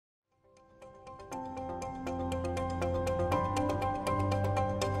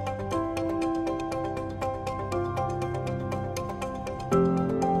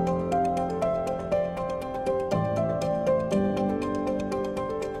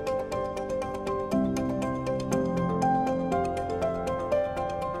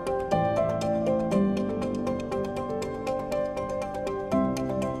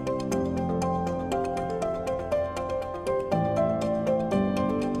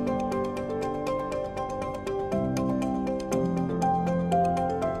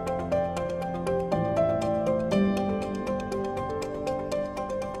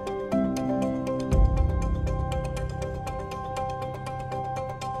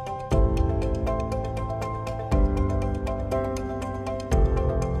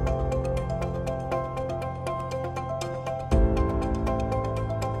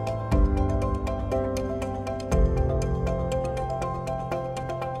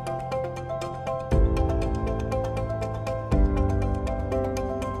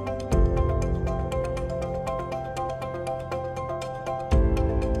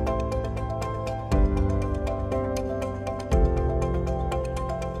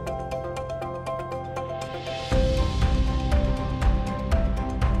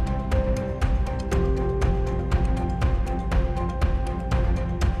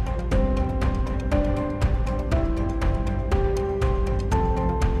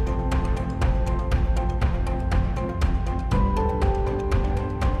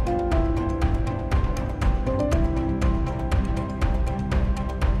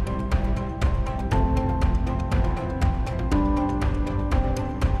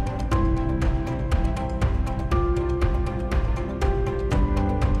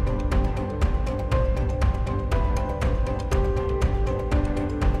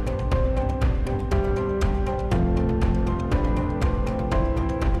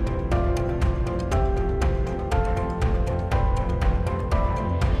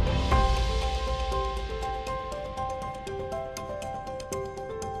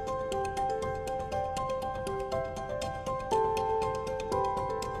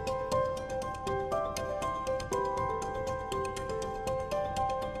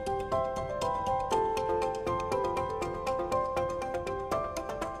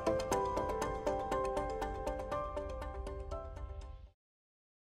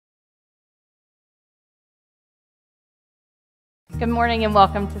Good morning and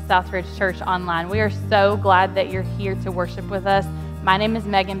welcome to Southridge Church Online. We are so glad that you're here to worship with us. My name is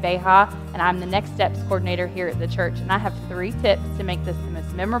Megan Beha, and I'm the Next Steps coordinator here at the church. And I have 3 tips to make this the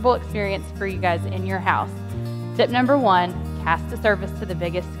most memorable experience for you guys in your house. Tip number 1, cast the service to the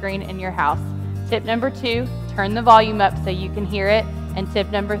biggest screen in your house. Tip number 2, turn the volume up so you can hear it. And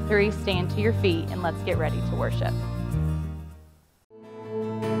tip number 3, stand to your feet and let's get ready to worship.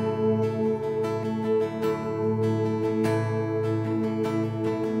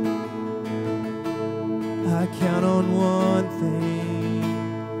 I count on one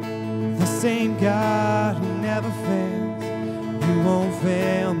thing, the same God who never fails. You won't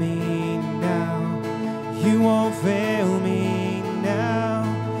fail me now. You won't fail me now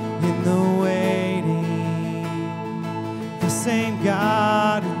in the waiting. The same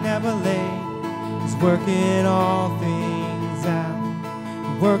God who never late is working all things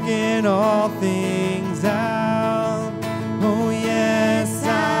out, working all things out. Oh yes,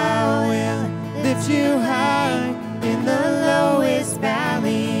 I will lift you high in the lowest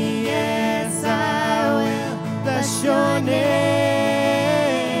valley. Yes, I will bless your name.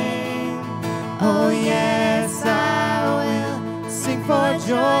 Oh yes, I will sing for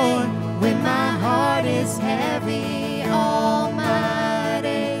joy when my heart is heavy all my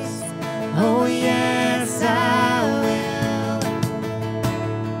days. Oh yes, I will.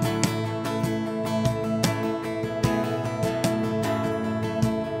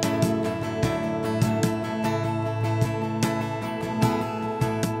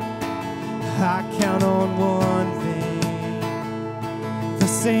 I count on one thing, the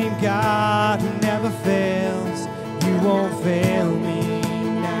same God who never fails. You won't fail me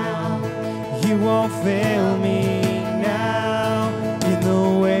now. You won't fail me now in the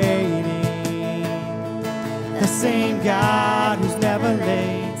waiting. The same God who's never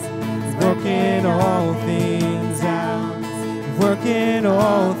late, working all things out, working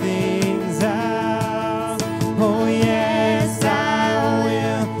all things out. Oh yes, I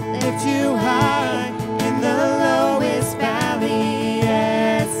will lift you high in the lowest valley.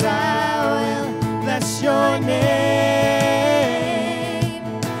 Yes, I will bless your name.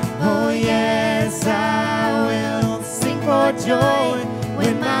 Oh yes, I will sing for joy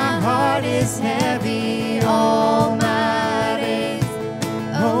when my heart is heavy all my days.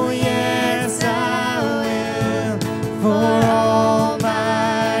 Oh yes, I will for all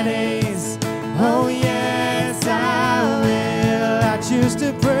my days. Oh yes, I will. I choose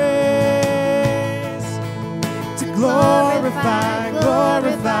to praise, to glorify,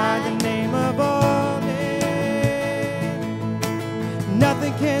 glorify the name of our name.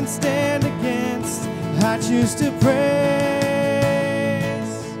 Nothing can stand against. I choose to praise,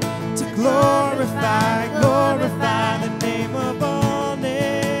 to glorify, glorify the name of all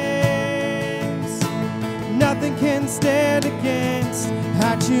names. Nothing can stand against.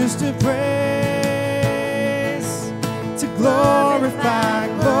 I choose to praise, to glorify,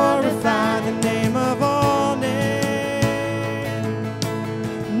 glorify the name of all names.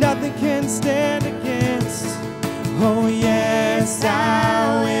 Nothing can stand against. Oh yes,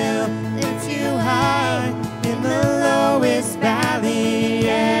 I will lift you high in the lowest valley.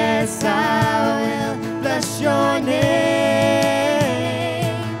 Yes, I will bless your name.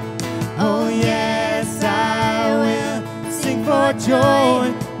 Oh yes, I will sing for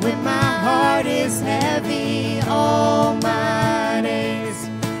joy when my heart is heavy all my days.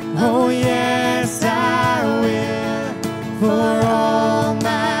 Oh yes, I will for all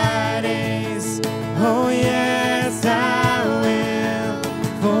my days. Oh yes, I will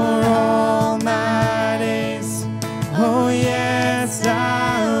for all my days. Oh yes,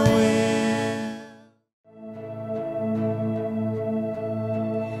 I will.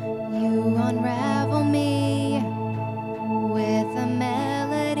 You unravel me with a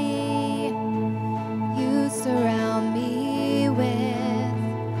melody. You surround me with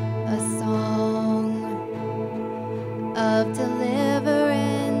a song of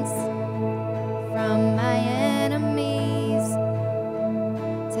deliverance from my enemies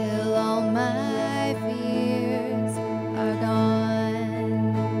till all my fears are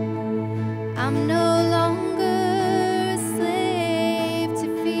gone. I'm no longer a slave to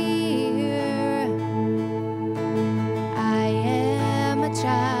fear. I am a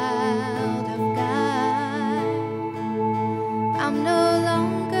child of God. I'm no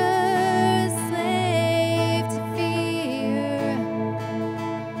longer a slave to fear.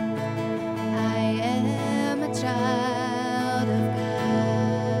 I am a child of God.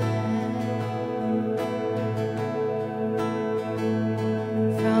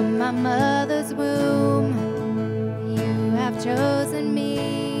 From my mother's womb, you have chosen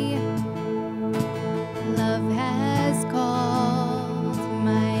me. Love has called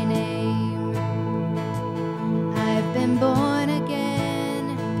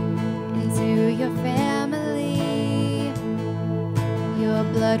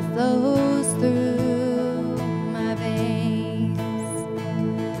blood flows through my veins.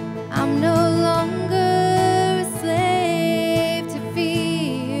 I'm no longer a slave to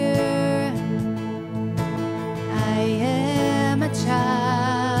fear. I am a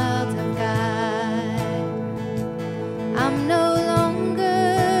child of God. I'm no longer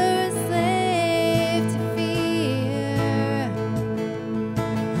a slave to fear.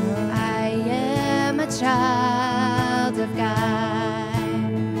 I am a child of God.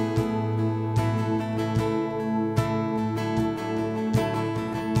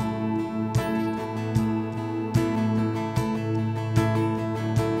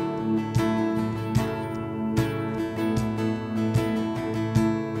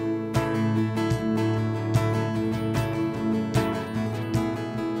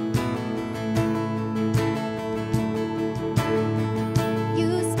 You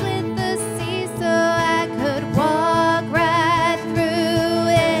split the sea so I could walk right through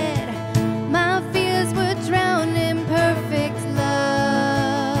it. My fears were drowned in perfect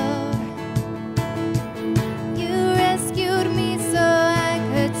love. You rescued me so I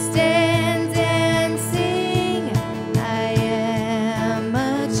could stand and sing. I am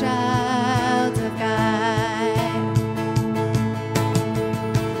a child of God.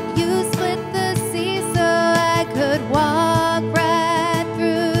 You split the sea so I could walk right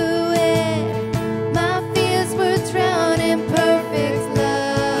through it. My fears were drowned in perfect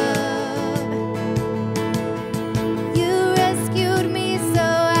love. You rescued me so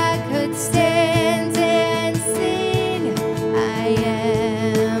I could stand and sing. I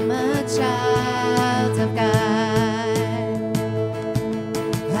am a child of God.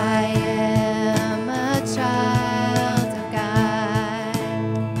 I am a child of God.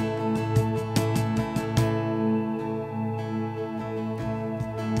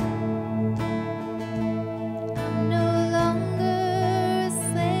 I'm no longer a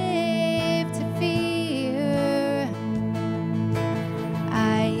slave to fear.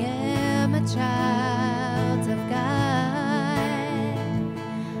 I am a child of God.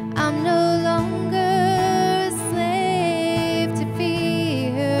 I'm no longer a slave to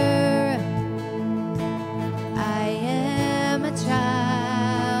fear. I am a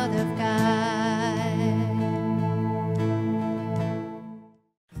child of God.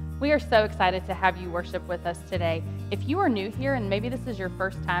 We are so excited to have you worship with us today. If you are new here and maybe this is your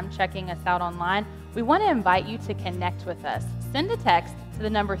first time checking us out online, we want to invite you to connect with us. Send a text to the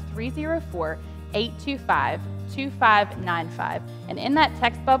number 304-825-2595. And in that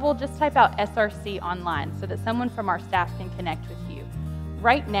text bubble, just type out SRC online so that someone from our staff can connect with you.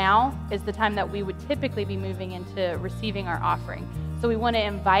 Right now is the time that we would typically be moving into receiving our offering. So we want to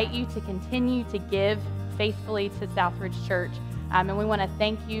invite you to continue to give faithfully to Southridge Church. And we want to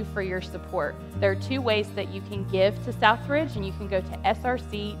thank you for your support. There are two ways that you can give to Southridge, and you can go to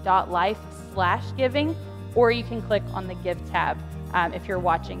src.life/giving, or you can click on the Give tab if you're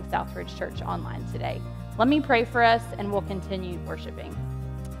watching Southridge Church online today. Let me pray for us, and we'll continue worshiping.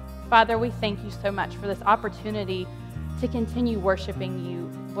 Father, we thank you so much for this opportunity to continue worshiping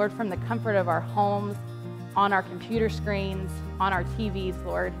you, Lord, from the comfort of our homes, on our computer screens, on our TVs,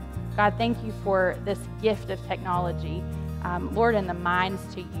 Lord. God, thank you for this gift of technology, Lord, and the minds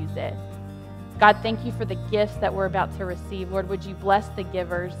to use it. God, thank you for the gifts that we're about to receive. Lord, would you bless the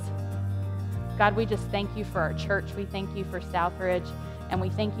givers? God, we just thank you for our church. We thank you for Southridge, and we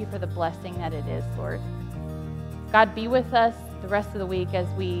thank you for the blessing that it is, Lord. God, be with us the rest of the week as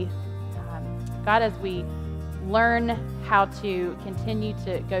we, as we learn how to continue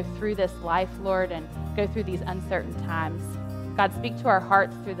to go through this life, Lord, and go through these uncertain times. God, speak to our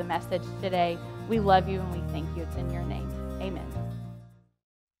hearts through the message today. We love you and we thank you. It's in your name. Amen.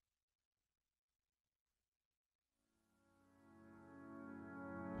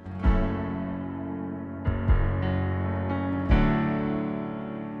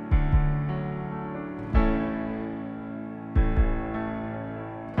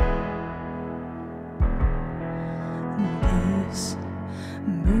 Peace,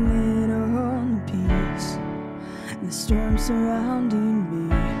 bring it on, peace. The storm surrounding me,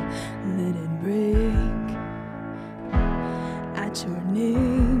 let it break. At your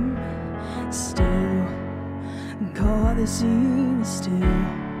name, still, call the sea to still,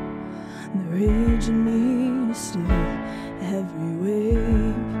 the rage in me to still, every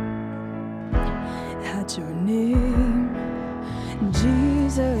wave. At your name,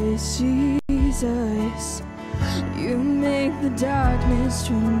 Jesus, Jesus, you make the darkness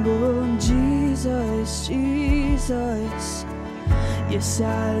tremble. Jesus, Jesus, you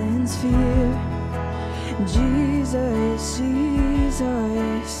silence fear. Jesus,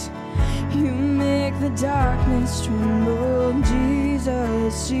 Jesus, You make the darkness tremble,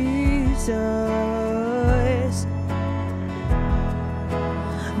 Jesus, Jesus.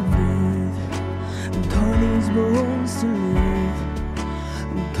 Breathe, call these bones to live,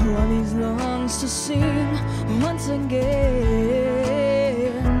 call these lungs to sing once again.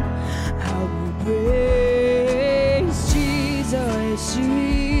 I will praise Jesus,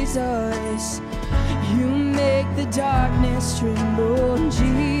 Jesus. You make the darkness tremble,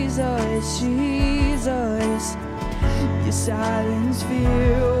 Jesus, Jesus. You silence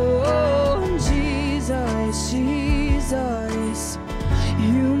fear, oh, Jesus, Jesus.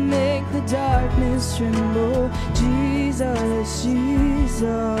 You make the darkness tremble, Jesus, Jesus.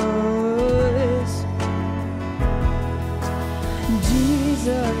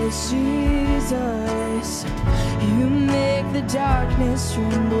 Jesus, Jesus. You make the darkness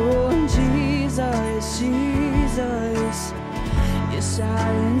tremble, Jesus, Jesus. You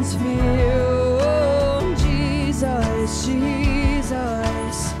silence fear, oh, Jesus,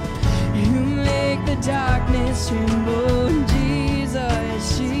 Jesus. You make the darkness tremble,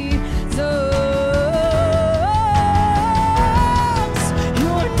 Jesus, Jesus.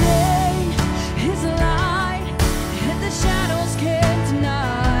 Your name is light, and the shadows can't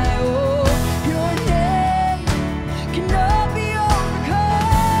deny. Oh, your name cannot be overcome.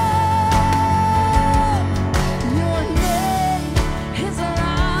 Your name is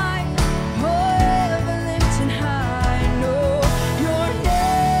light, forever lifted high. No, your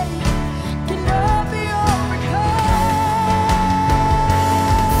name cannot be overcome.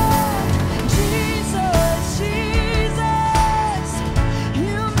 Jesus, Jesus,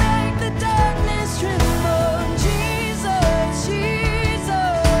 you make the darkness tremble. Jesus,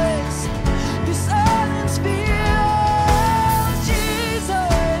 Jesus, you silence fear.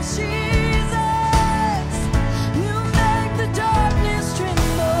 Jesus, Jesus, you make the darkness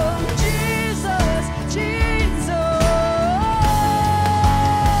tremble. Jesus, Jesus.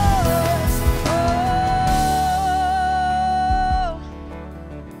 Oh.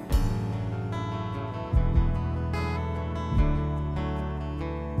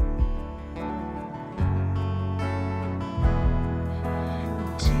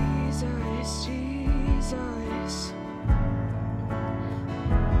 Jesus, Jesus.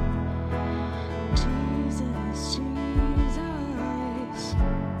 Jesus, Jesus.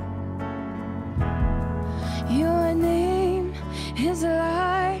 Your name is a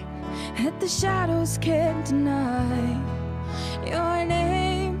light that the shadows can't deny. Your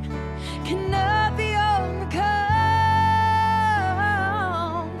name cannot be overcome.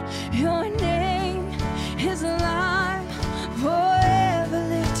 Your name is alive, forever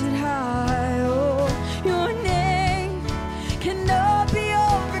lifted high. Oh, your name cannot be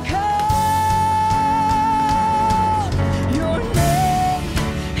overcome. Your name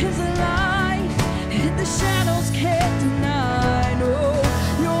is alive, and the shadows can't deny. No,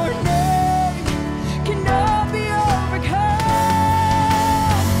 your name cannot be overcome.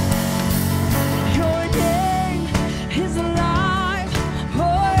 Your name is alive,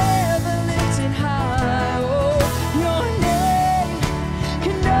 forever lifted high. Oh, your name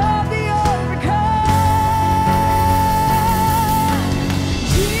cannot be overcome.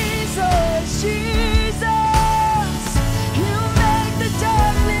 Jesus, Jesus, you make the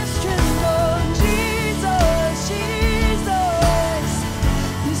darkness tremble. Jesus, Jesus,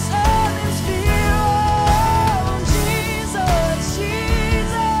 you silence fear. Oh, Jesus,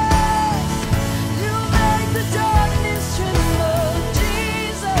 Jesus, you make the darkness tremble.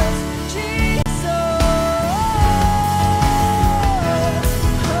 Jesus, Jesus. Oh.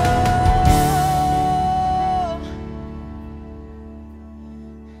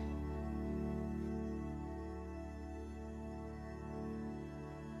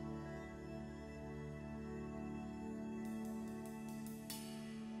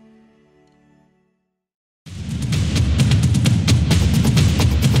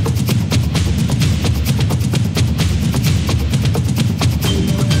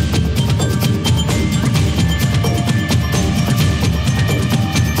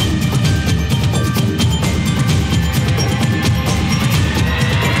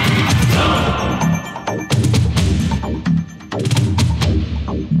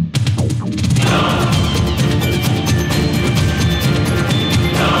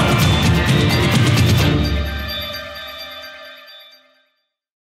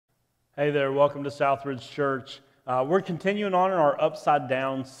 Hey there, welcome to Southridge Church. We're continuing on in our Upside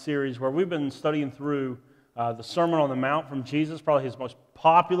Down series where we've been studying through the Sermon on the Mount from Jesus, probably his most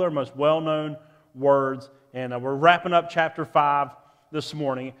popular, most well-known words. And we're wrapping up chapter 5 this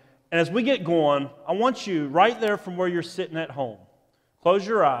morning. And as we get going, I want you right there from where you're sitting at home, close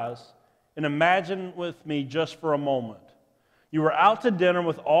your eyes and imagine with me just for a moment. You were out to dinner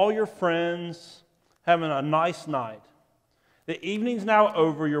with all your friends, having a nice night. The evening's now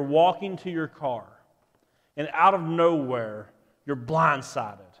over, you're walking to your car, and out of nowhere, you're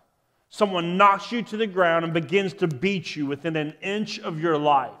blindsided. Someone knocks you to the ground and begins to beat you within an inch of your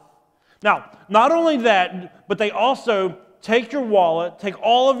life. Now, not only that, but they also take your wallet, take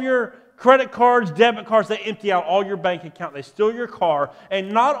all of your credit cards, debit cards, they empty out all your bank account, they steal your car,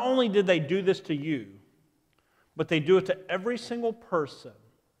 and not only did they do this to you, but they do it to every single person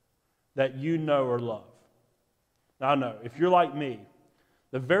that you know or love. Now, I know, if you're like me,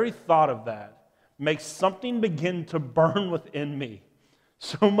 the very thought of that makes something begin to burn within me.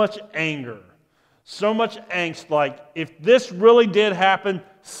 So much anger, so much angst, like if this really did happen,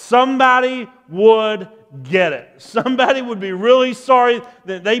 somebody would get it. Somebody would be really sorry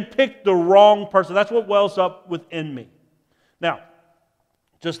that they picked the wrong person. That's what wells up within me. Now,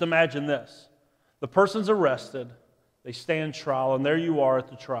 just imagine this. The person's arrested, they stand trial, and there you are at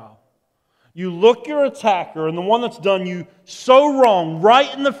the trial. You look your attacker and the one that's done you so wrong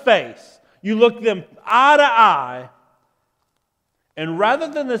right in the face. You look them eye to eye, and rather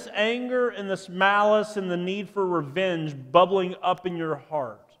than this anger and this malice and the need for revenge bubbling up in your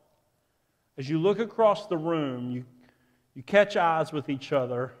heart, as you look across the room, you catch eyes with each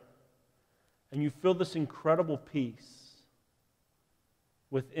other, and you feel this incredible peace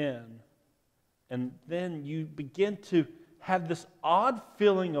within. And then you begin to have this odd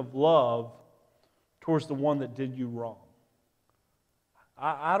feeling of love towards the one that did you wrong.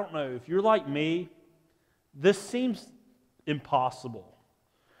 I don't know, if you're like me, this seems impossible.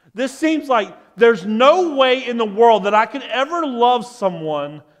 This seems like there's no way in the world that I could ever love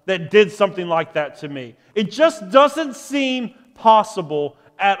someone that did something like that to me. It just doesn't seem possible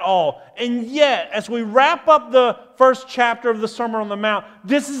at all. And yet, as we wrap up the first chapter of the Sermon on the Mount,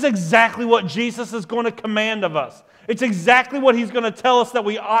 this is exactly what Jesus is going to command of us. It's exactly what He's going to tell us that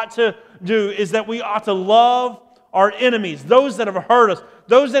we ought to do, is that we ought to love our enemies, those that have hurt us,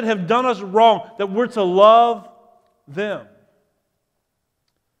 those that have done us wrong, that we're to love them.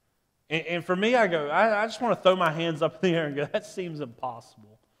 And for me, I just want to throw my hands up in the air and go, that seems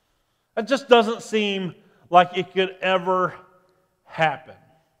impossible. That just doesn't seem like it could ever happen.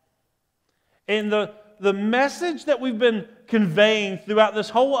 And the message that we've been conveying throughout this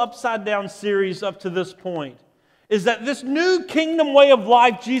whole Upside Down series up to this point is that this new kingdom way of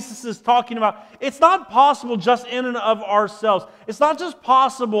life Jesus is talking about, it's not possible just in and of ourselves. It's not just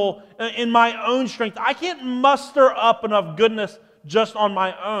possible in my own strength. I can't muster up enough goodness just on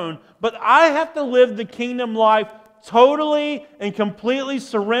my own, but I have to live the kingdom life totally and completely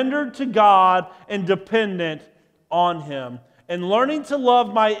surrendered to God and dependent on Him. And learning to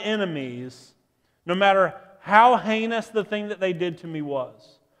love my enemies, no matter how heinous the thing that they did to me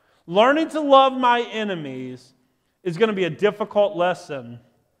was. Learning to love my enemies is going to be a difficult lesson,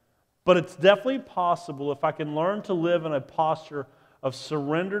 but it's definitely possible if I can learn to live in a posture of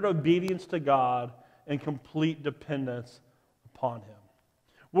surrendered obedience to God and complete dependence upon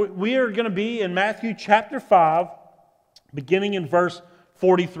Him. We are going to be in Matthew chapter 5, beginning in verse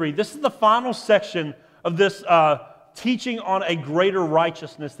 43. This is the final section of this teaching on a greater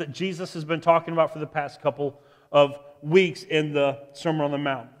righteousness that Jesus has been talking about for the past couple of weeks in the Sermon on the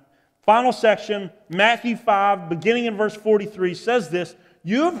Mount. Final section, Matthew 5, beginning in verse 43, says this: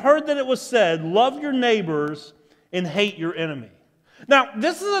 "You have heard that it was said, 'Love your neighbors and hate your enemy.'" Now,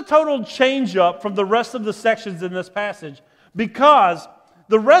 this is a total change up from the rest of the sections in this passage, because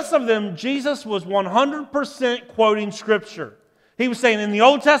the rest of them, Jesus was 100% quoting Scripture. He was saying, in the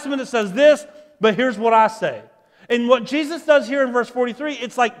Old Testament it says this, but here's what I say. And what Jesus does here in verse 43,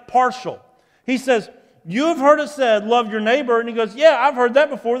 it's like partial. He says, "You have heard it said, 'Love your neighbor.'" And he goes, "Yeah, I've heard that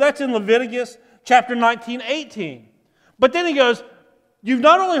before. That's in Leviticus chapter 19, 18. But then he goes, "You've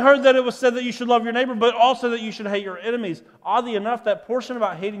not only heard that it was said that you should love your neighbor, but also that you should hate your enemies." Oddly enough, that portion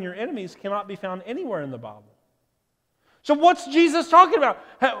about hating your enemies cannot be found anywhere in the Bible. So what's Jesus talking about?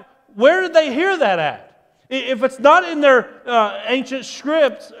 Where did they hear that at? If it's not in their ancient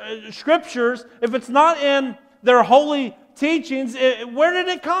scriptures, if it's not in their holy teachings, where did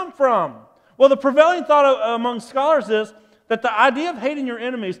it come from? Well, the prevailing thought among scholars is that the idea of hating your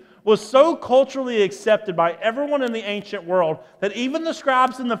enemies was so culturally accepted by everyone in the ancient world that even the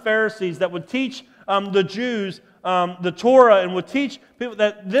scribes and the Pharisees that would teach the Jews the Torah and would teach people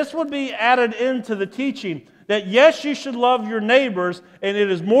that this would be added into the teaching, that yes, you should love your neighbors and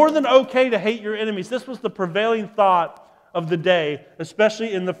it is more than okay to hate your enemies. This was the prevailing thought of the day,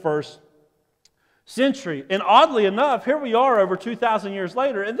 especially in the first century. And oddly enough, here we are over 2,000 years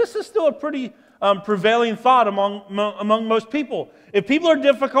later, and this is still a pretty prevailing thought among most people. If people are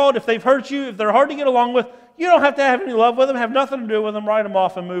difficult, if they've hurt you, if they're hard to get along with, you don't have to have any love with them, have nothing to do with them, write them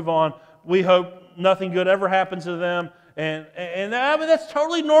off and move on. We hope nothing good ever happens to them. And I mean, that's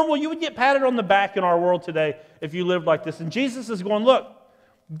totally normal. You would get patted on the back in our world today if you lived like this. And Jesus is going, look,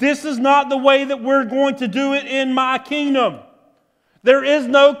 this is not the way that we're going to do it in my kingdom. There is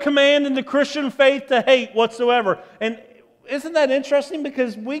no command in the Christian faith to hate whatsoever. And isn't that interesting?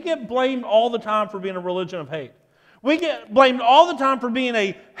 Because we get blamed all the time for being a religion of hate. We get blamed all the time for being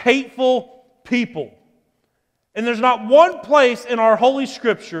a hateful people. And there's not one place in our Holy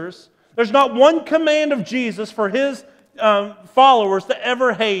Scriptures, there's not one command of Jesus for His followers to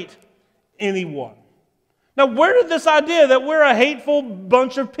ever hate anyone. Now, where did this idea that we're a hateful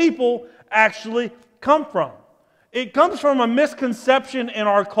bunch of people actually come from? It comes from a misconception in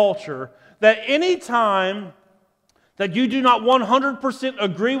our culture that any time that you do not 100%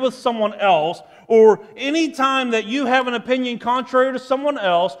 agree with someone else, or any time that you have an opinion contrary to someone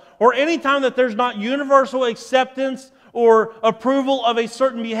else, or any time that there's not universal acceptance or approval of a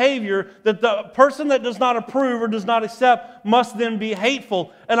certain behavior, that the person that does not approve or does not accept must then be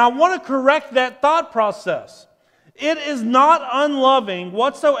hateful. And I want to correct that thought process. It is not unloving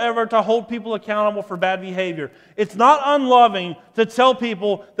whatsoever to hold people accountable for bad behavior. It's not unloving to tell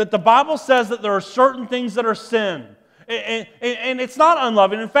people that the Bible says that there are certain things that are sin. And it's not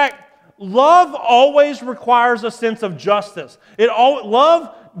unloving. In fact, love always requires a sense of justice.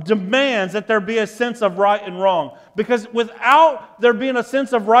 Love demands that there be a sense of right and wrong. Because without there being a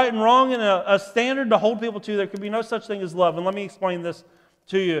sense of right and wrong and a standard to hold people to, there could be no such thing as love. And let me explain this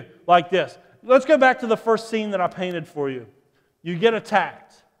to you like this. Let's go back to the first scene that I painted for you. You get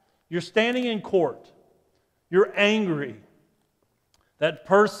attacked. You're standing in court. You're angry. That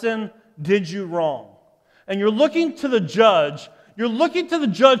person did you wrong. And you're looking to the judge. You're looking to the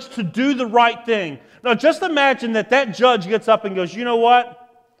judge to do the right thing. Now just imagine that judge gets up and goes, you know what?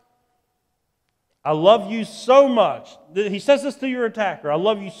 I love you so much. He says this to your attacker. I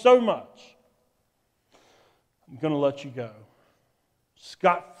love you so much. I'm going to let you go.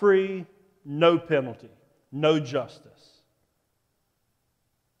 Scot-free, no penalty, no justice.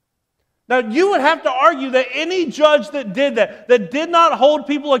 Now, you would have to argue that any judge that did that did not hold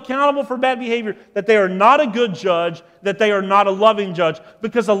people accountable for bad behavior, that they are not a good judge, that they are not a loving judge,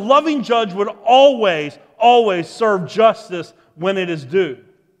 because a loving judge would always, always serve justice when it is due.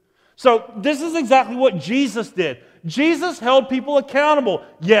 So this is exactly what Jesus did. Jesus held people accountable.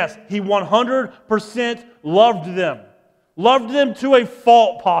 Yes, He 100% loved them to a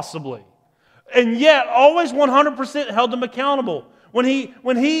fault possibly, and yet always 100% held them accountable. When he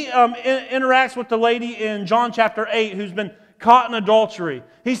interacts with the lady in John chapter 8 who's been caught in adultery,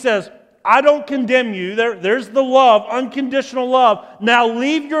 He says, I don't condemn you. There's the love, unconditional love. Now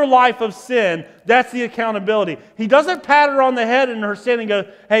leave your life of sin. That's the accountability. He doesn't pat her on the head in her sin and go,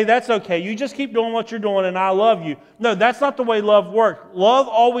 hey, that's okay. You just keep doing what you're doing and I love you. No, that's not the way love works. Love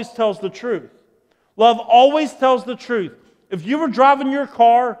always tells the truth. Love always tells the truth. If you were driving your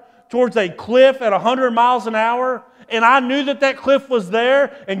car towards a cliff at 100 miles an hour, and I knew that cliff was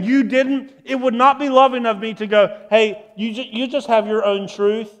there, and you didn't, it would not be loving of me to go, hey, you just have your own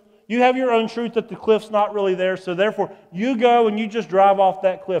truth. You have your own truth that the cliff's not really there, so therefore you go and you just drive off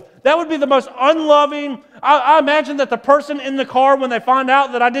that cliff. That would be the most unloving. I imagine that the person in the car, when they find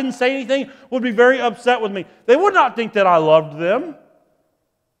out that I didn't say anything, would be very upset with me. They would not think that I loved them,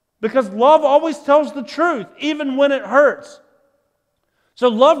 because love always tells the truth, even when it hurts. So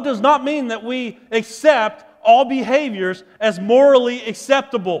love does not mean that we accept all behaviors as morally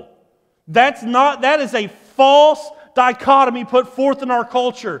acceptable. That is a false dichotomy put forth in our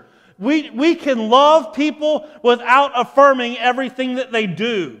culture. We can love people without affirming everything that they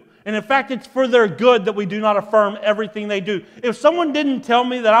do. And in fact, it's for their good that we do not affirm everything they do. If someone didn't tell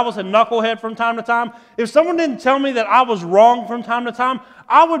me that I was a knucklehead from time to time, if someone didn't tell me that I was wrong from time to time,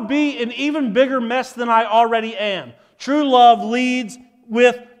 I would be an even bigger mess than I already am. True love leads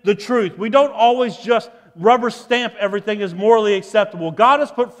with the truth. We don't always just rubber stamp everything as morally acceptable. God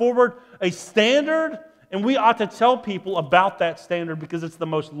has put forward a standard, and we ought to tell people about that standard because it's the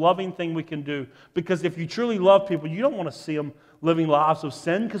most loving thing we can do. Because if you truly love people, you don't want to see them living lives of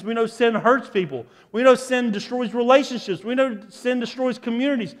sin, because we know sin hurts people. We know sin destroys relationships. We know sin destroys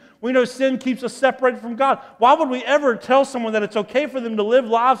communities. We know sin keeps us separated from God. Why would we ever tell someone that it's okay for them to live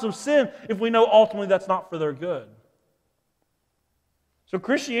lives of sin if we know ultimately that's not for their good? So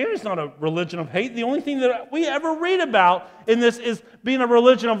Christianity is not a religion of hate. The only thing that we ever read about in this is being a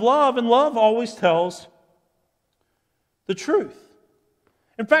religion of love, and love always tells the truth.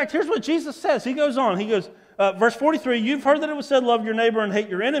 In fact, here's what Jesus says. He goes on. He goes, verse 43, you've heard that it was said, love your neighbor and hate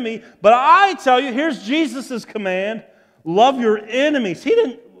your enemy. But I tell you, here's Jesus' command, love your enemies. He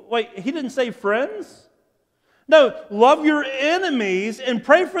didn't say friends. No, love your enemies and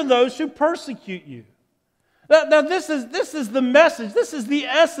pray for those who persecute you. Now this is the message. This is the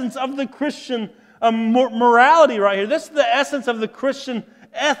essence of the Christian morality right here. This is the essence of the Christian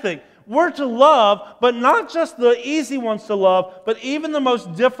ethic. We're to love, but not just the easy ones to love, but even the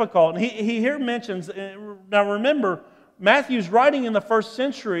most difficult. And he here mentions, now remember, Matthew's writing in the first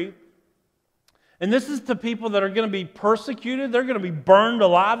century, and this is to people that are going to be persecuted. They're going to be burned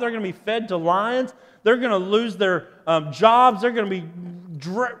alive. They're going to be fed to lions. They're going to lose their jobs. They're going to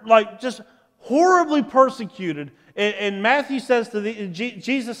be just horribly persecuted. And Matthew says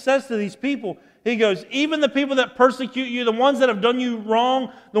Jesus says to these people, he goes, even the people that persecute you, the ones that have done you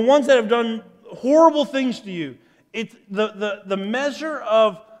wrong, the ones that have done horrible things to you, it's the measure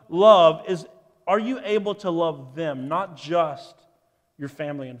of love is, are you able to love them, not just your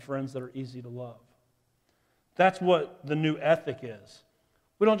family and friends that are easy to love? That's what the new ethic is.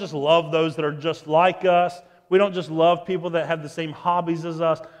 We don't just love those that are just like us. We don't just love people that have the same hobbies as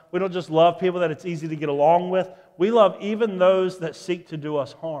us. We don't just love people that it's easy to get along with. We love even those that seek to do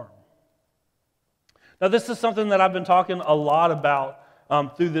us harm. Now, this is something that I've been talking a lot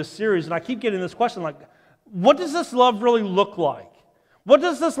about through this series, and I keep getting this question, like, what does this love really look like? What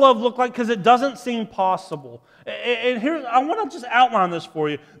does this love look like? Because it doesn't seem possible. And here, I want to just outline this for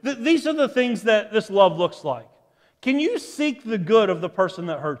you. These are the things that this love looks like. Can you seek the good of the person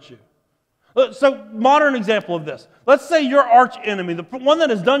that hurts you? So, modern example of this. Let's say your arch enemy, the one that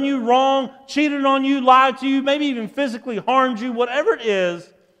has done you wrong, cheated on you, lied to you, maybe even physically harmed you, whatever it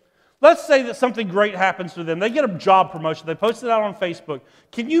is. Let's say that something great happens to them. They get a job promotion. They post it out on Facebook.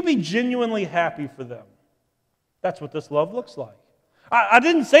 Can you be genuinely happy for them? That's what this love looks like. I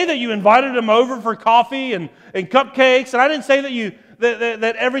didn't say that you invited them over for coffee and cupcakes, and I didn't say that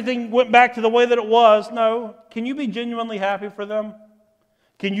that everything went back to the way that it was. No. Can you be genuinely happy for them?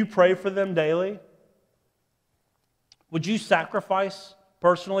 Can you pray for them daily? Would you sacrifice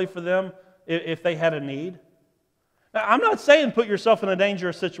personally for them if they had a need? Now, I'm not saying put yourself in a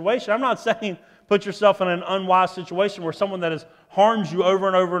dangerous situation. I'm not saying put yourself in an unwise situation where someone that has harmed you over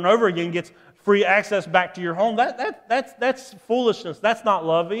and over and over again gets free access back to your home. That's foolishness. That's not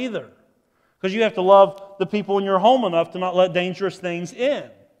love either. Because you have to love the people in your home enough to not let dangerous things in.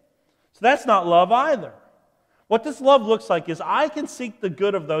 So that's not love either. What this love looks like is I can seek the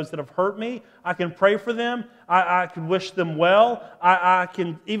good of those that have hurt me. I can pray for them. I can wish them well. I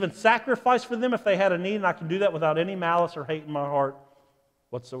can even sacrifice for them if they had a need, and I can do that without any malice or hate in my heart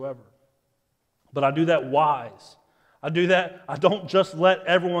whatsoever. But I do that wise. I do that. I don't just let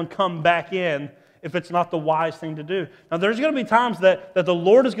everyone come back in if it's not the wise thing to do. Now, there's going to be times that the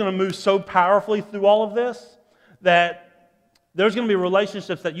Lord is going to move so powerfully through all of this that there's going to be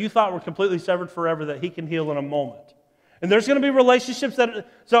relationships that you thought were completely severed forever that He can heal in a moment. And there's going to be relationships that...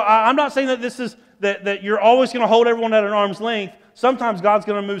 So I'm not saying that this is... That you're always going to hold everyone at an arm's length. Sometimes God's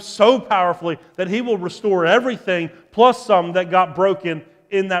going to move so powerfully that He will restore everything plus some that got broken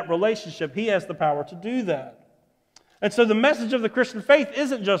in that relationship. He has the power to do that. And so the message of the Christian faith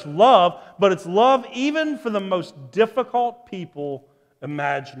isn't just love, but it's love even for the most difficult people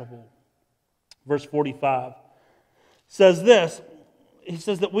imaginable. Verse 45 says this. He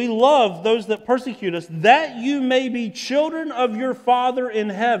says that we love those that persecute us, that you may be children of your Father in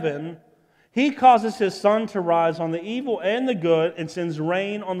heaven. He causes His sun to rise on the evil and the good and sends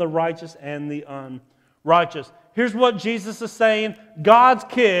rain on the righteous and the unrighteous. Here's what Jesus is saying. God's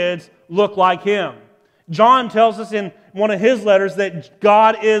kids look like Him. John tells us in one of his letters that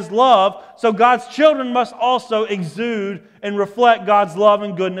God is love, so God's children must also exude and reflect God's love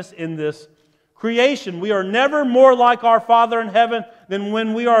and goodness in this creation. We are never more like our Father in heaven than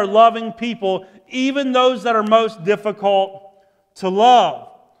when we are loving people, even those that are most difficult to love.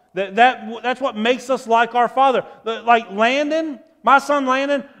 That's what makes us like our Father. Like Landon, my son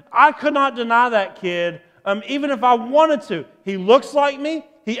Landon, I could not deny that kid, even if I wanted to. He looks like me.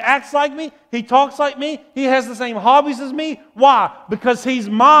 He acts like me. He talks like me. He has the same hobbies as me. Why? Because he's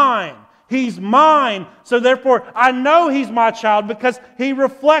mine. He's mine. So therefore, I know he's my child because he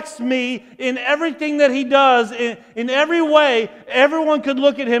reflects me in everything that he does. In every way, everyone could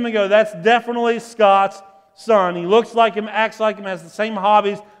look at him and go, that's definitely Scott's son. He looks like him, acts like him, has the same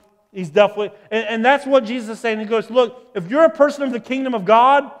hobbies. He's definitely... And that's what Jesus is saying. He goes, look, if you're a person of the kingdom of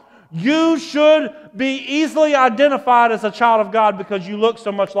God, you should be easily identified as a child of God because you look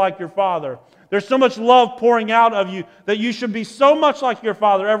so much like your Father. There's so much love pouring out of you that you should be so much like your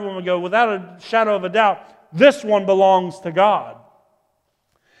Father. Everyone would go, without a shadow of a doubt, this one belongs to God.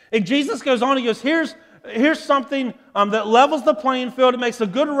 And Jesus goes on, He goes, here's here's something that levels the playing field. It makes a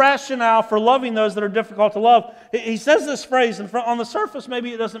good rationale for loving those that are difficult to love. He says this phrase, and on the surface,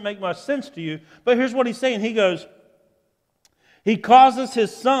 maybe it doesn't make much sense to you, but here's what he's saying. He goes, He causes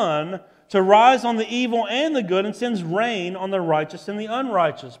His sun to rise on the evil and the good and sends rain on the righteous and the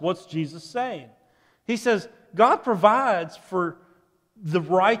unrighteous. What's Jesus saying? He says, God provides for the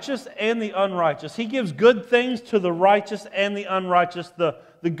righteous and the unrighteous. He gives good things to the righteous and the unrighteous,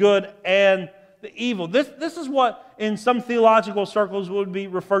 the good and the evil. This is what in some theological circles would be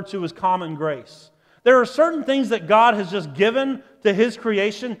referred to as common grace. There are certain things that God has just given to His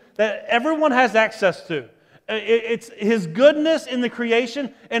creation that everyone has access to. It's His goodness in the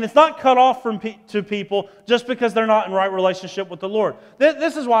creation, and it's not cut off to people just because they're not in right relationship with the Lord.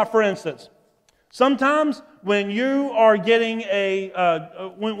 This is why, for instance, sometimes when you are getting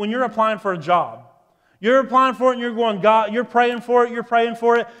when you're applying for a job, you're applying for it and you're going, God, you're praying for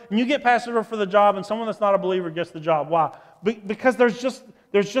it, and you get passed over for the job, and someone that's not a believer gets the job. Why? Because there's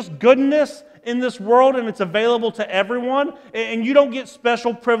just goodness in this world, and it's available to everyone, and you don't get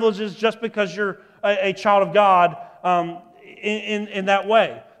special privileges just because you're a child of God in that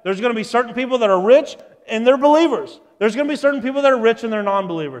way. There's going to be certain people that are rich and they're believers. There's going to be certain people that are rich and they're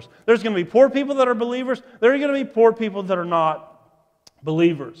non-believers. There's going to be poor people that are believers. There are going to be poor people that are not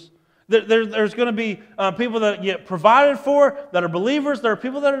believers. There's going to be people that get provided for that are believers. There are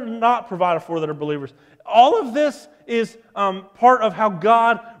people that are not provided for that are believers. All of this is part of how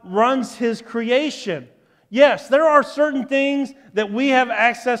God runs His creation. Yes, there are certain things that we have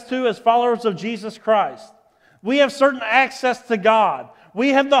access to as followers of Jesus Christ. We have certain access to God. We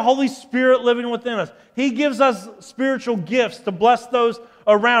have the Holy Spirit living within us. He gives us spiritual gifts to bless those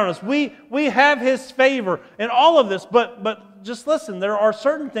around us. We have His favor in all of this, but just listen, there are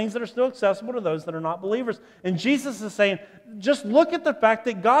certain things that are still accessible to those that are not believers. And Jesus is saying, just look at the fact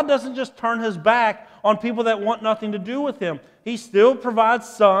that God doesn't just turn His back on people that want nothing to do with Him. He still provides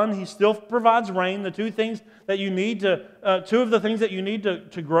sun. He still provides rain, the two of the things that you need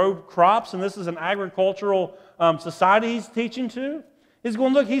to grow crops. And this is an agricultural society He's teaching to. He's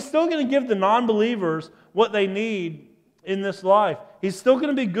going, look, He's still going to give the non-believers what they need in this life. He's still going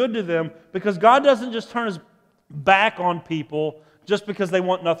to be good to them because God doesn't just turn His back on people just because they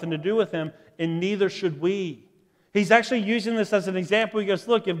want nothing to do with Him, and neither should we. He's actually using this as an example. He goes,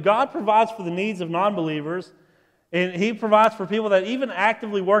 look, if God provides for the needs of non-believers, and He provides for people that even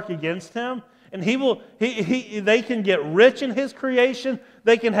actively work against Him, and they can get rich in His creation,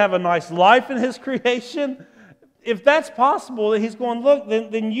 they can have a nice life in His creation. If that's possible, He's going, look,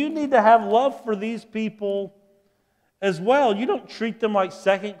 then you need to have love for these people as well. You don't treat them like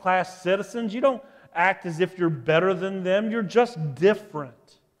second-class citizens. You don't act as if you're better than them. You're just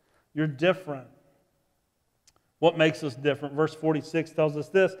different. You're different. What makes us different? Verse 46 tells us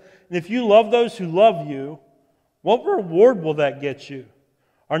this, and if you love those who love you, what reward will that get you?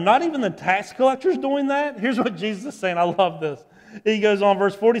 Are not even the tax collectors doing that? Here's what Jesus is saying. I love this. He goes on,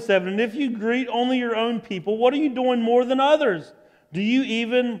 verse 47, and if you greet only your own people, what are you doing more than others?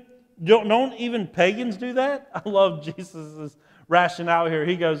 Don't even pagans do that? I love Jesus' rationale here.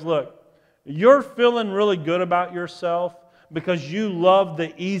 He goes, look, you're feeling really good about yourself because you love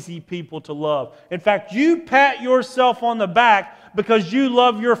the easy people to love. In fact, you pat yourself on the back because you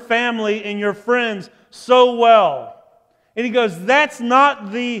love your family and your friends so well. And he goes, that's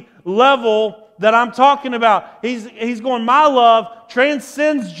not the level that I'm talking about. He's going, my love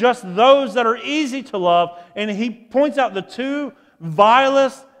transcends just those that are easy to love. And he points out the two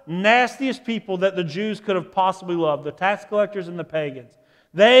vilest, nastiest people that the Jews could have possibly loved, the tax collectors and the pagans.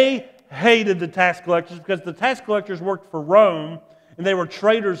 They hated the tax collectors because the tax collectors worked for Rome and they were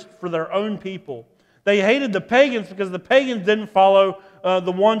traitors for their own people. They hated the pagans because the pagans didn't follow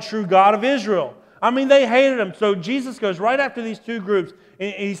the one true God of Israel. I mean, they hated them. So Jesus goes right after these two groups,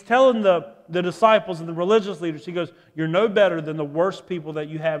 and He's telling the disciples and the religious leaders, He goes, you're no better than the worst people that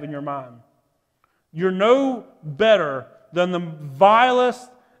you have in your mind. You're no better than the vilest,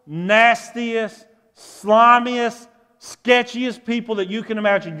 nastiest, slimiest, sketchiest people that you can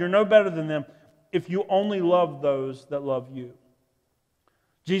imagine. You're no better than them if you only love those that love you.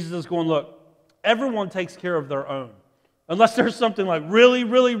 Jesus is going, look, everyone takes care of their own. Unless there's something like really,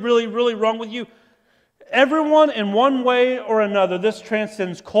 really, really, really wrong with you. Everyone in one way or another, this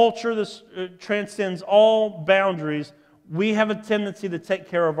transcends culture, this transcends all boundaries. We have a tendency to take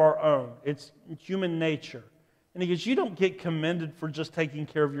care of our own. It's human nature. And he goes, you don't get commended for just taking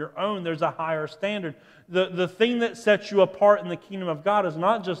care of your own. There's a higher standard. The thing that sets you apart in the kingdom of God is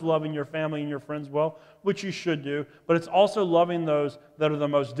not just loving your family and your friends well, which you should do, but it's also loving those that are the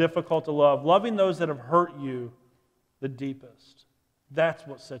most difficult to love, loving those that have hurt you the deepest. That's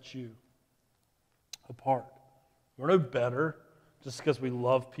what sets you apart. We're no better just because we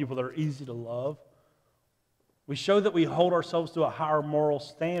love people that are easy to love. We show that we hold ourselves to a higher moral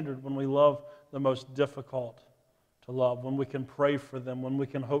standard when we love the most difficult to love, when we can pray for them, when we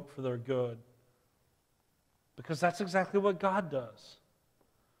can hope for their good. Because that's exactly what God does.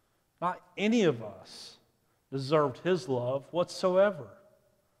 Not any of us deserved His love whatsoever.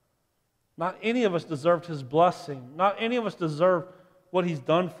 Not any of us deserved His blessing. Not any of us deserved what He's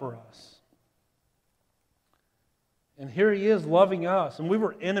done for us. And here He is loving us, and we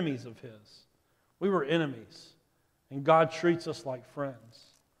were enemies of His. We were enemies. And God treats us like friends.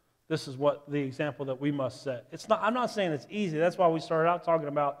 This is what the example that we must set. I'm not saying it's easy. That's why we started out talking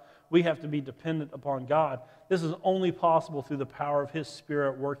about we have to be dependent upon God. This is only possible through the power of His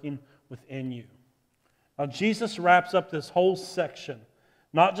Spirit working within you. Now, Jesus wraps up this whole section,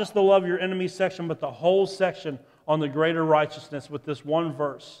 not just the love your enemies section, but the whole section on the greater righteousness with this one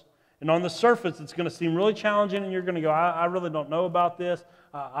verse. And on the surface, it's going to seem really challenging, and you're going to go, I really don't know about this.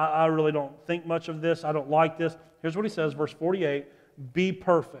 I really don't think much of this. I don't like this. Here's what He says, verse 48, be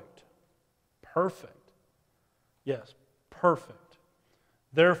perfect. Perfect. Yes, perfect.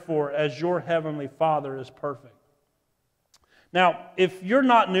 Therefore, as your heavenly Father is perfect. Now, if you're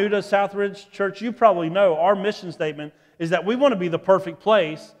not new to Southridge Church, you probably know our mission statement is that we want to be the perfect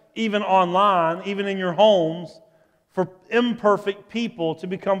place, even online, even in your homes, for imperfect people to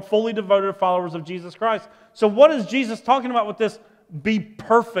become fully devoted followers of Jesus Christ. So what is Jesus talking about with this be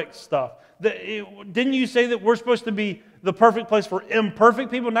perfect stuff? Didn't you say that we're supposed to be the perfect place for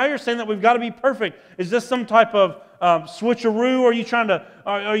imperfect people? Now you're saying that we've got to be perfect. Is this some type of switcheroo? Are you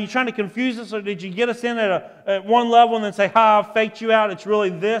trying to confuse us, or did you get us in at one level and then say, "Ha, I faked you out. It's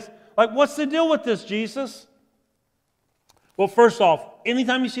really this"? Like, what's the deal with this, Jesus? Well, first off,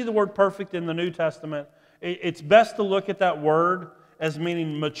 anytime you see the word perfect in the New Testament, it's best to look at that word as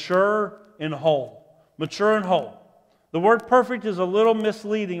meaning mature and whole. Mature and whole. The word perfect is a little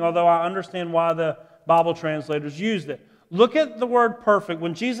misleading, although I understand why the Bible translators used it. Look at the word perfect.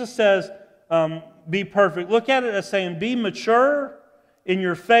 When Jesus says, be perfect, look at it as saying, be mature in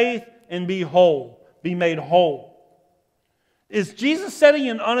your faith and be whole. Be made whole. Is Jesus setting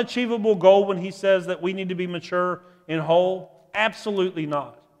an unachievable goal when He says that we need to be mature and whole? Absolutely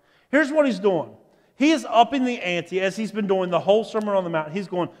not. Here's what He's doing. He is upping the ante as He's been doing the whole Sermon on the Mount. He's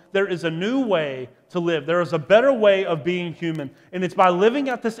going, there is a new way to live. There is a better way of being human. And it's by living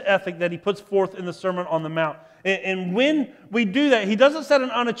out this ethic that He puts forth in the Sermon on the Mount. And when we do that, He doesn't set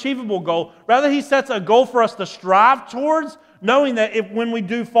an unachievable goal. Rather, He sets a goal for us to strive towards, knowing that when we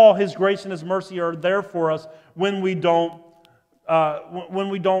do fall, His grace and His mercy are there for us when we don't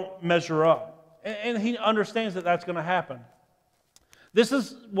measure up. And He understands that that's going to happen. This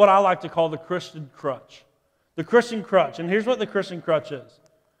is what I like to call the Christian crutch. The Christian crutch. And here's what the Christian crutch is.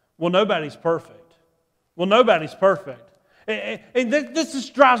 Well, nobody's perfect. Well, nobody's perfect. And this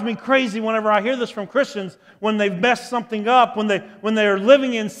just drives me crazy whenever I hear this from Christians when they've messed something up, when they are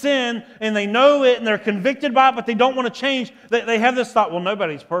living in sin and they know it and they're convicted by it, but they don't want to change. They have this thought, well,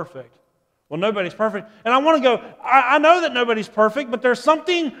 nobody's perfect. Well, nobody's perfect. And I want to go, I know that nobody's perfect, but there's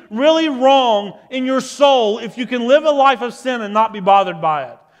something really wrong in your soul if you can live a life of sin and not be bothered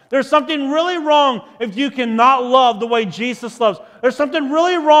by it. There's something really wrong if you cannot love the way Jesus loves. There's something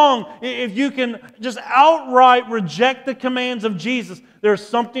really wrong if you can just outright reject the commands of Jesus. There's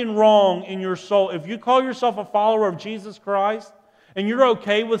something wrong in your soul. If you call yourself a follower of Jesus Christ, and you're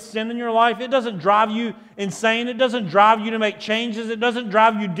okay with sin in your life, it doesn't drive you insane. It doesn't drive you to make changes. It doesn't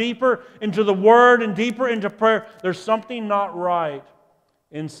drive you deeper into the Word and deeper into prayer. There's something not right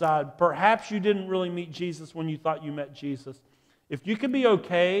inside. Perhaps you didn't really meet Jesus when you thought you met Jesus. If you can be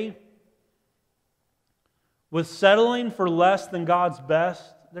okay with settling for less than God's best,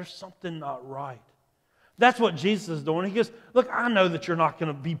 there's something not right. That's what Jesus is doing. He goes, look, I know that you're not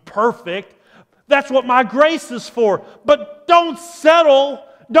going to be perfect. That's what my grace is for. But don't settle.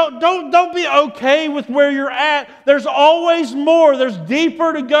 Don't be okay with where you're at. There's always more. There's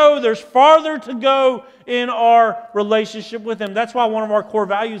deeper to go. There's farther to go in our relationship with Him. That's why one of our core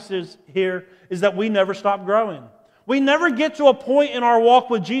values is that we never stop growing. We never get to a point in our walk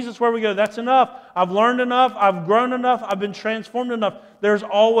with Jesus where we go, that's enough. I've learned enough. I've grown enough. I've been transformed enough. There's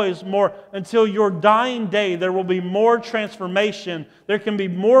always more. Until your dying day, there will be more transformation. There can be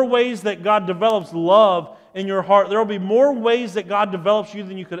more ways that God develops love in your heart. There will be more ways that God develops you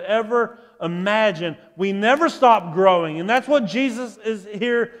than you could ever imagine. We never stop growing. And that's what Jesus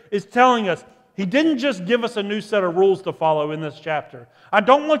is telling us. He didn't just give us a new set of rules to follow in this chapter. I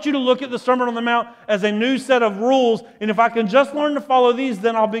don't want you to look at the Sermon on the Mount as a new set of rules, and if I can just learn to follow these,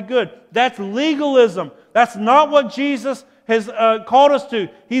 then I'll be good. That's legalism. That's not what Jesus has called us to.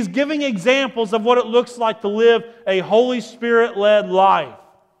 He's giving examples of what it looks like to live a Holy Spirit-led life.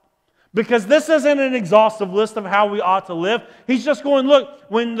 Because this isn't an exhaustive list of how we ought to live. He's just going, look,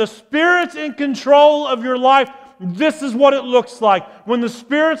 when the Spirit's in control of your life, this is what it looks like. When the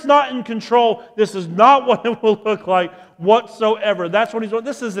Spirit's not in control, this is not what it will look like whatsoever. That's what he's doing.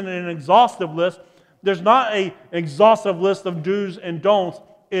 This isn't an exhaustive list. There's not an exhaustive list of do's and don'ts.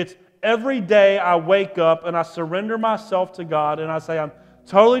 It's every day I wake up and I surrender myself to God and I say, I'm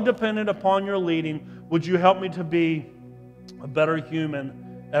totally dependent upon your leading. Would you help me to be a better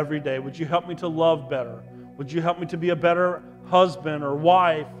human every day? Would you help me to love better? Would you help me to be a better husband or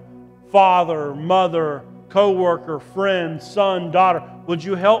wife, father, mother, co-worker, friend, son, daughter? Would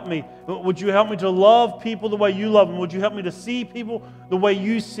you help me? Would you help me to love people the way you love them? Would you help me to see people the way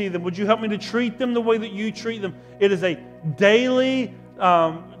you see them? Would you help me to treat them the way that you treat them? It is a daily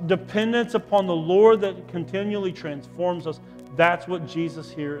dependence upon the Lord that continually transforms us. That's what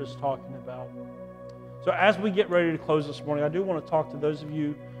Jesus here is talking about. So as we get ready to close this morning, I do want to talk to those of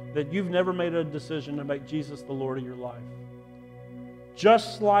you that you've never made a decision to make Jesus the Lord of your life.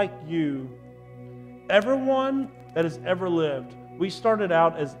 Just like you, everyone that has ever lived, we started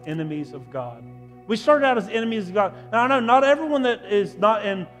out as enemies of God. We started out as enemies of God. Now I know not everyone that is not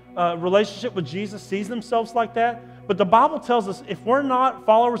in a relationship with Jesus sees themselves like that, but the Bible tells us if we're not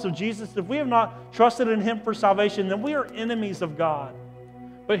followers of Jesus, if we have not trusted in Him for salvation, then we are enemies of God.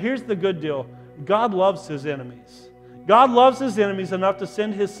 But here's the good deal. God loves His enemies. God loves His enemies enough to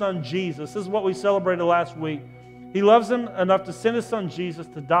send His Son Jesus. This is what we celebrated last week. He loves them enough to send His Son Jesus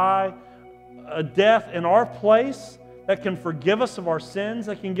to die a death in our place that can forgive us of our sins,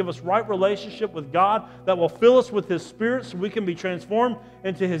 that can give us right relationship with God, that will fill us with His Spirit so we can be transformed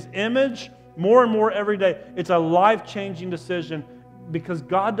into His image more and more every day. It's a life-changing decision because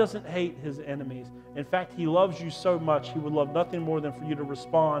God doesn't hate His enemies. In fact, He loves you so much, He would love nothing more than for you to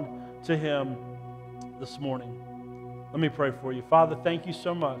respond to Him this morning. Let me pray for you. Father, thank you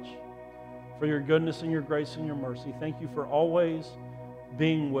so much for your goodness and your grace and your mercy. Thank you for always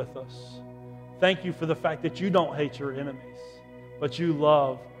being with us. Thank you for the fact that you don't hate your enemies, but you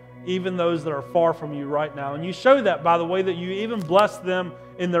love even those that are far from you right now. And you show that by the way that you even bless them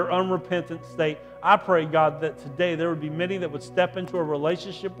in their unrepentant state. I pray, God, that today there would be many that would step into a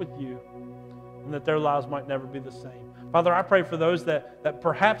relationship with you and that their lives might never be the same. Father, I pray for those that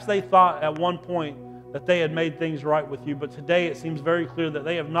perhaps they thought at one point that they had made things right with you, but today it seems very clear that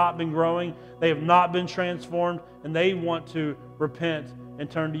they have not been growing, they have not been transformed, and they want to repent and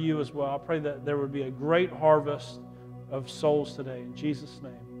turn to you as well. I pray that there would be a great harvest of souls today. In Jesus'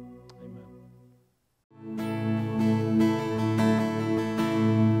 name, amen.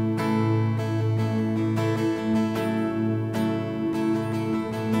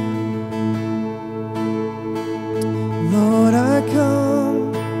 Lord, I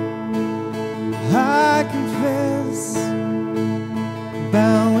come, I confess,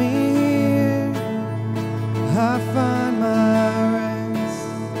 bowing here, I find my rest.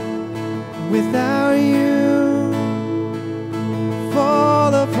 Without you,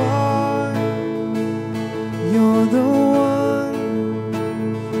 fall apart. You're the one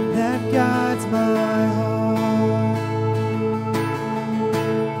that guides my heart.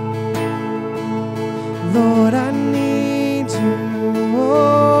 Lord, I need you.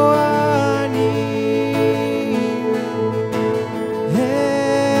 Oh, I need you.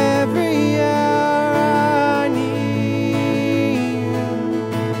 Every hour I need you.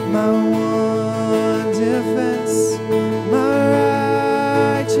 My one defense,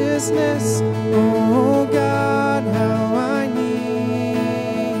 my righteousness. Oh God, how I need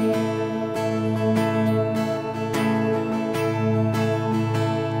you.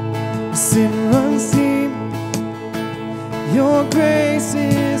 Sin runs deep, your grace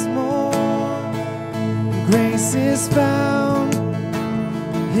is more. Grace is found,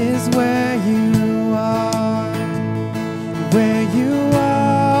 is where you are. Where you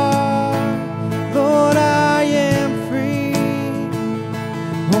are, Lord, I am free.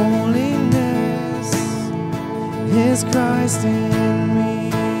 Holiness is Christ in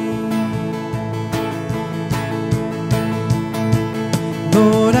me.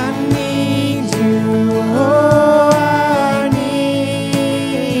 Lord, I need you. Oh, I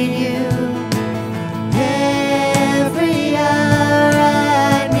need you. Every hour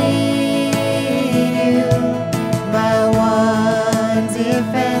I need you. My one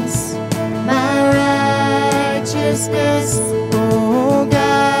defense, my righteousness. Oh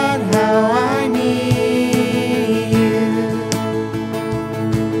God, how I need you.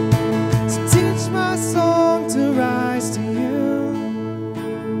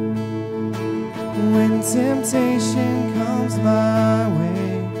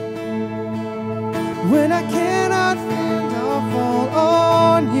 when I cannot stand or fall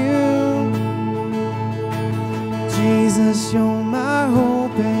on you. Jesus, you're my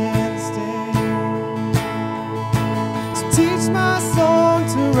hope and stay. So teach my song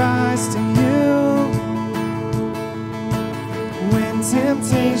to rise to you when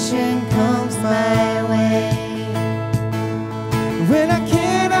temptation comes my way. When I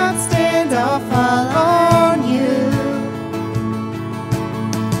cannot stand or fall on you,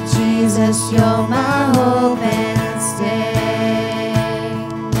 Jesus, you're my hope and stay.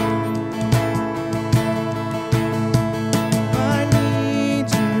 I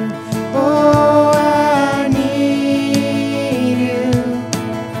need you, oh, I need you.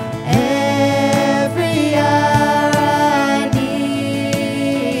 Every hour I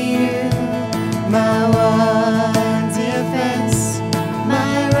need you. My one defense,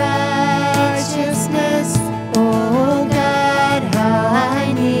 my righteousness, oh God, how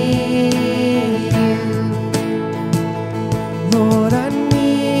I need you. Lord, I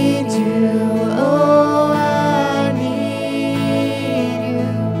need you, oh, I need you.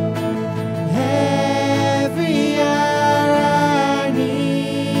 Every hour I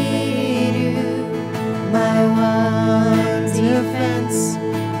need you. My one defense,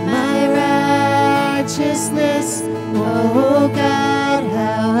 my righteousness, oh God,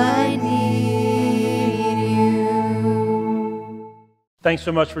 how I need you. Thanks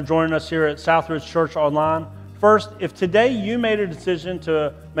so much for joining us here at Southridge Church Online. First, if today you made a decision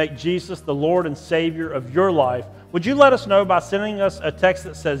to make Jesus the Lord and Savior of your life, would you let us know by sending us a text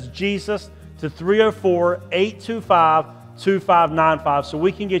that says Jesus to 304-825-2595 so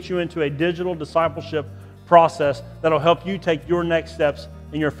we can get you into a digital discipleship process that'll help you take your next steps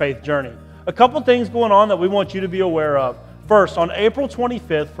in your faith journey. A couple things going on that we want you to be aware of. First, on April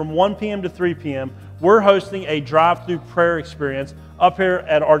 25th from 1 p.m. to 3 p.m., we're hosting a drive-through prayer experience up here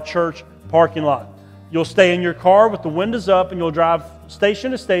at our church parking lot. You'll stay in your car with the windows up and you'll drive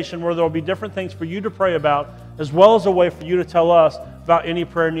station to station where there will be different things for you to pray about, as well as a way for you to tell us about any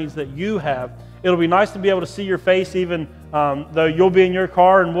prayer needs that you have. It'll be nice to be able to see your face even though you'll be in your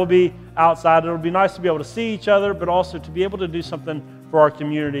car and we'll be outside. It'll be nice to be able to see each other, but also to be able to do something for our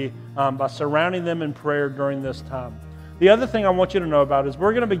community by surrounding them in prayer during this time. The other thing I want you to know about is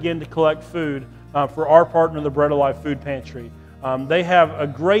we're going to begin to collect food for our partner, the Bread of Life Food Pantry. They have a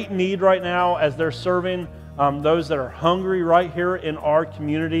great need right now as they're serving those that are hungry right here in our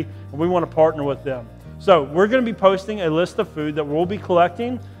community, and we want to partner with them. So we're going to be posting a list of food that we'll be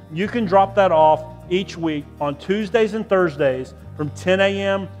collecting. You can drop that off each week on Tuesdays and Thursdays from 10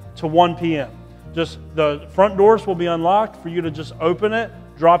 a.m. to 1 p.m. Just the front doors will be unlocked for you to just open it,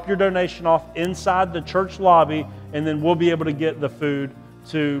 drop your donation off inside the church lobby, and then we'll be able to get the food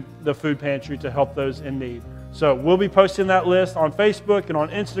to the food pantry to help those in need. So we'll be posting that list on Facebook and on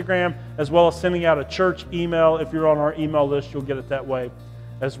Instagram, as well as sending out a church email. If you're on our email list, you'll get it that way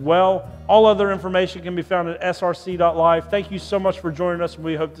as well. All other information can be found at src.life. Thank you so much for joining us, and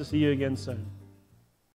we hope to see you again soon.